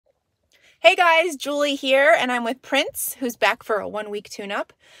Hey guys, Julie here, and I'm with Prince, who's back for a 1-week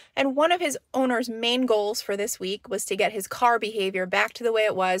tune-up. And one of his owner's main goals for this week was to get his car behavior back to the way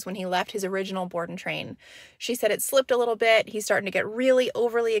it was when he left his original board and train. She said it slipped a little bit. He's starting to get really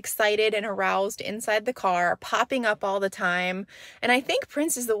overly excited and aroused inside the car, popping up all the time. And I think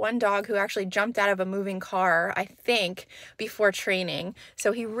Prince is the one dog who actually jumped out of a moving car, I think, before training.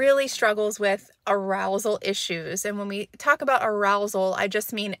 So he really struggles with arousal issues. And when we talk about arousal, I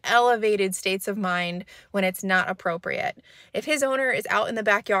just mean elevated states of mind when it's not appropriate. If his owner is out in the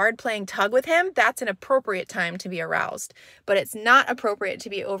backyard playing tug with him, that's an appropriate time to be aroused. But it's not appropriate to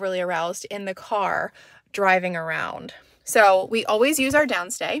be overly aroused in the car driving around. So we always use our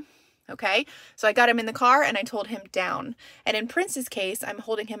downstay. Okay, so I got him in the car and I told him down. And in Prince's case, I'm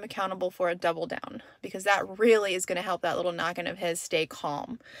holding him accountable for a double down because that really is going to help that little noggin of his stay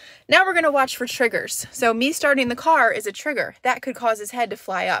calm. Now we're going to watch for triggers. So me starting the car is a trigger. That could cause his head to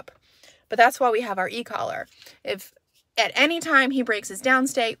fly up. But that's why we have our e-collar. If at any time he breaks his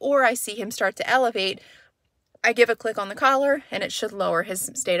downstay or I see him start to elevate, I give a click on the collar and it should lower his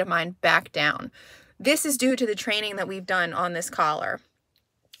state of mind back down. This is due to the training that we've done on this collar.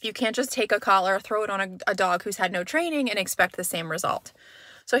 You can't just take a collar, throw it on a dog who's had no training and expect the same result.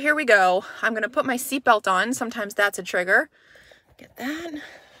 So here we go. I'm going to put my seatbelt on. Sometimes that's a trigger. Get that.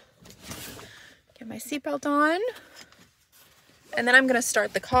 Get my seatbelt on. And then I'm going to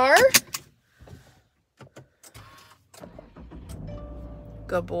start the car.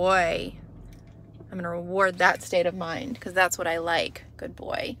 Good boy. I'm going to reward that state of mind because that's what I like. Good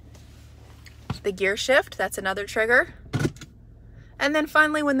boy. The gear shift, that's another trigger. And then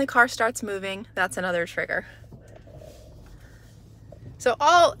finally, when the car starts moving, that's another trigger. So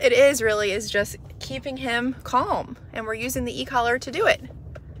all it is really is just keeping him calm, and we're using the e-collar to do it.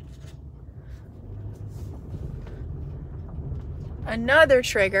 Another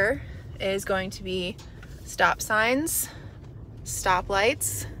trigger is going to be stop signs,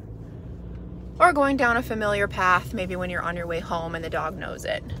 stoplights, or going down a familiar path, maybe when you're on your way home and the dog knows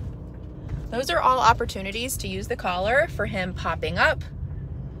it. Those are all opportunities to use the collar for him popping up,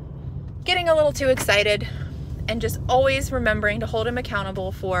 getting a little too excited, and just always remembering to hold him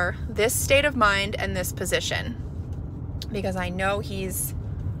accountable for this state of mind and this position, because I know he's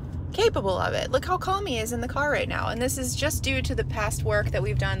capable of it. Look how calm he is in the car right now. And this is just due to the past work that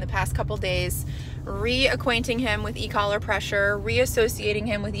we've done the past couple days, reacquainting him with e-collar pressure, reassociating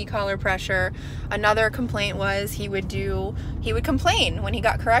him with e-collar pressure. Another complaint was he would complain when he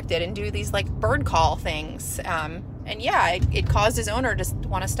got corrected and do these like bird call things. And yeah, it caused his owner to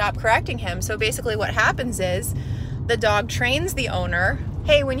want to stop correcting him. So basically what happens is the dog trains the owner,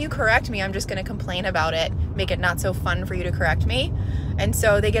 hey, when you correct me, I'm just going to complain about it, make it not so fun for you to correct me. And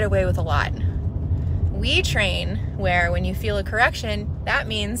so they get away with a lot. We train where when you feel a correction, that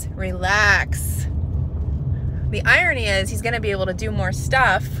means relax. The irony is he's going to be able to do more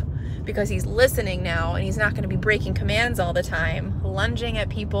stuff because he's listening now and he's not going to be breaking commands all the time, lunging at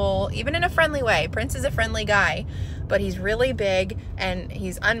people, even in a friendly way. Prince is a friendly guy, but he's really big and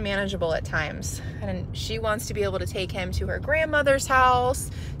he's unmanageable at times. And she wants to be able to take him to her grandmother's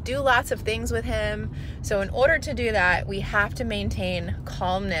house, do lots of things with him. So in order to do that, we have to maintain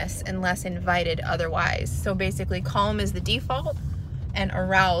calmness unless invited otherwise. So basically calm is the default and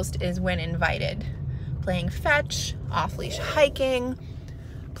aroused is when invited. Playing fetch, off-leash hiking,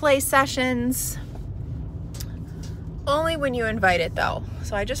 play sessions, only when you invite it though.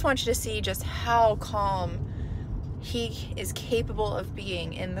 So I just want you to see just how calm he is capable of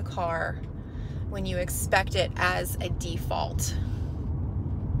being in the car when you expect it as a default.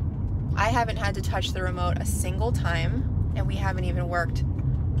 I haven't had to touch the remote a single time, and we haven't even worked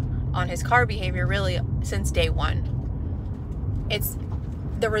on his car behavior really since day one. It's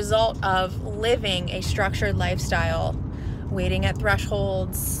the result of living a structured lifestyle, waiting at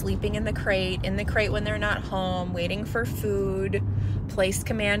thresholds, sleeping in the crate when they're not home, waiting for food, place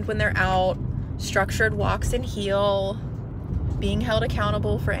command when they're out, structured walks in heel, being held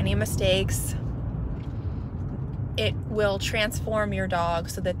accountable for any mistakes. It will transform your dog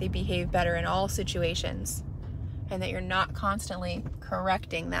so that they behave better in all situations and that you're not constantly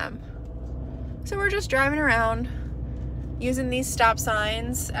correcting them. So we're just driving around using these stop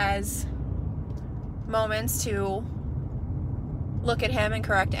signs as moments to look at him and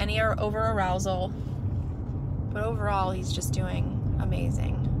correct any over arousal. But overall, he's just doing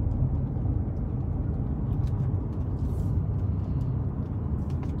amazing.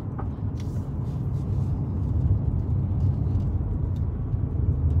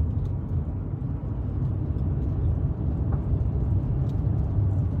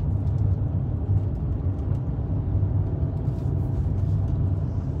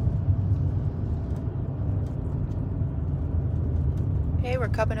 Okay, we're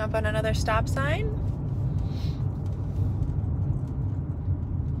coming up on another stop sign.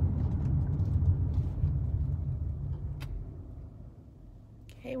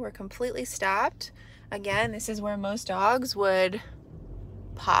 Okay, we're completely stopped. Again, this is where most dogs would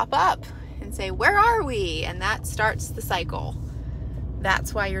pop up and say, "Where are we?" And that starts the cycle.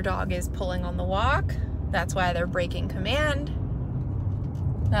 That's why your dog is pulling on the walk. That's why they're breaking command.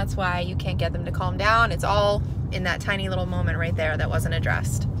 That's why you can't get them to calm down. It's all in that tiny little moment right there that wasn't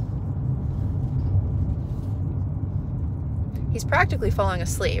addressed. He's practically falling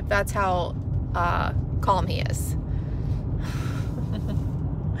asleep. That's how calm he is.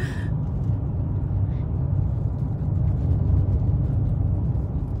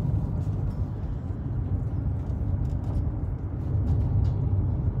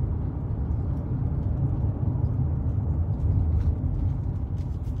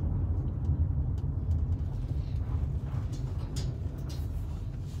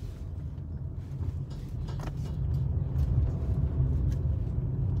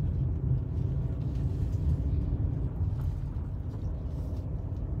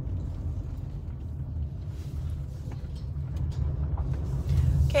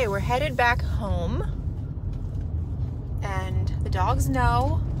 Okay, we're headed back home, and the dogs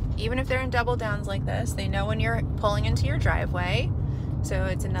know, even if they're in double downs like this, they know when you're pulling into your driveway. So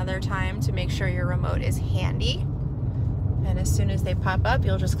it's another time to make sure your remote is handy. And as soon as they pop up,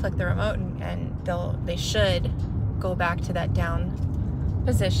 you'll just click the remote and they should go back to that down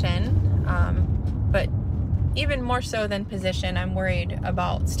position. But even more so than position, I'm worried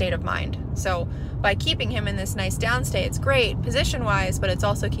about state of mind. So by keeping him in this nice down state, it's great position-wise, but it's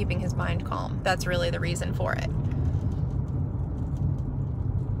also keeping his mind calm. That's really the reason for it.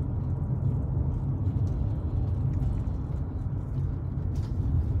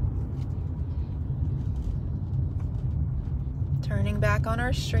 Turning back on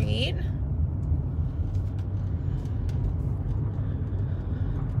our street.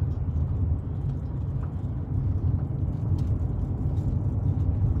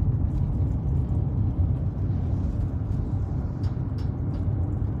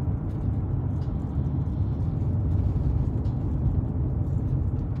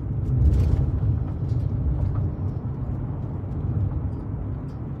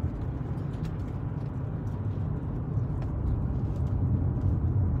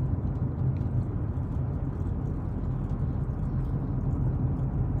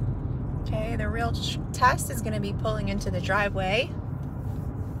 Okay, the real test is going to be pulling into the driveway,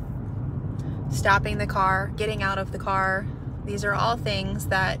 stopping the car, getting out of the car. These are all things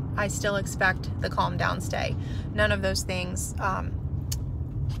that I still expect the calm down stay. None of those things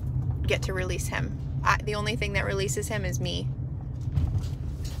get to release him. The only thing that releases him is me.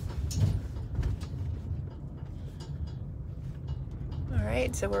 All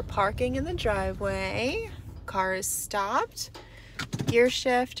right, so we're parking in the driveway. Car is stopped. Gear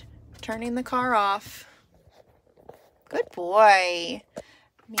shift. Turning the car off. Good boy.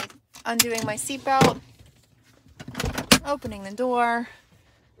 Me undoing my seatbelt, opening the door,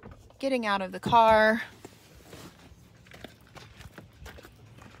 getting out of the car,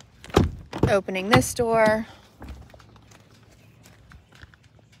 opening this door.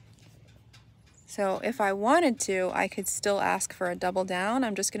 So if I wanted to, I could still ask for a double down.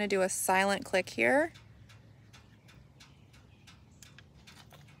 I'm just going to do a silent click here.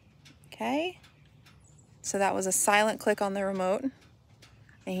 Okay, so that was a silent click on the remote,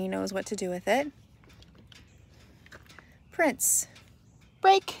 and he knows what to do with it. Prince,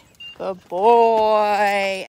 break. Good boy.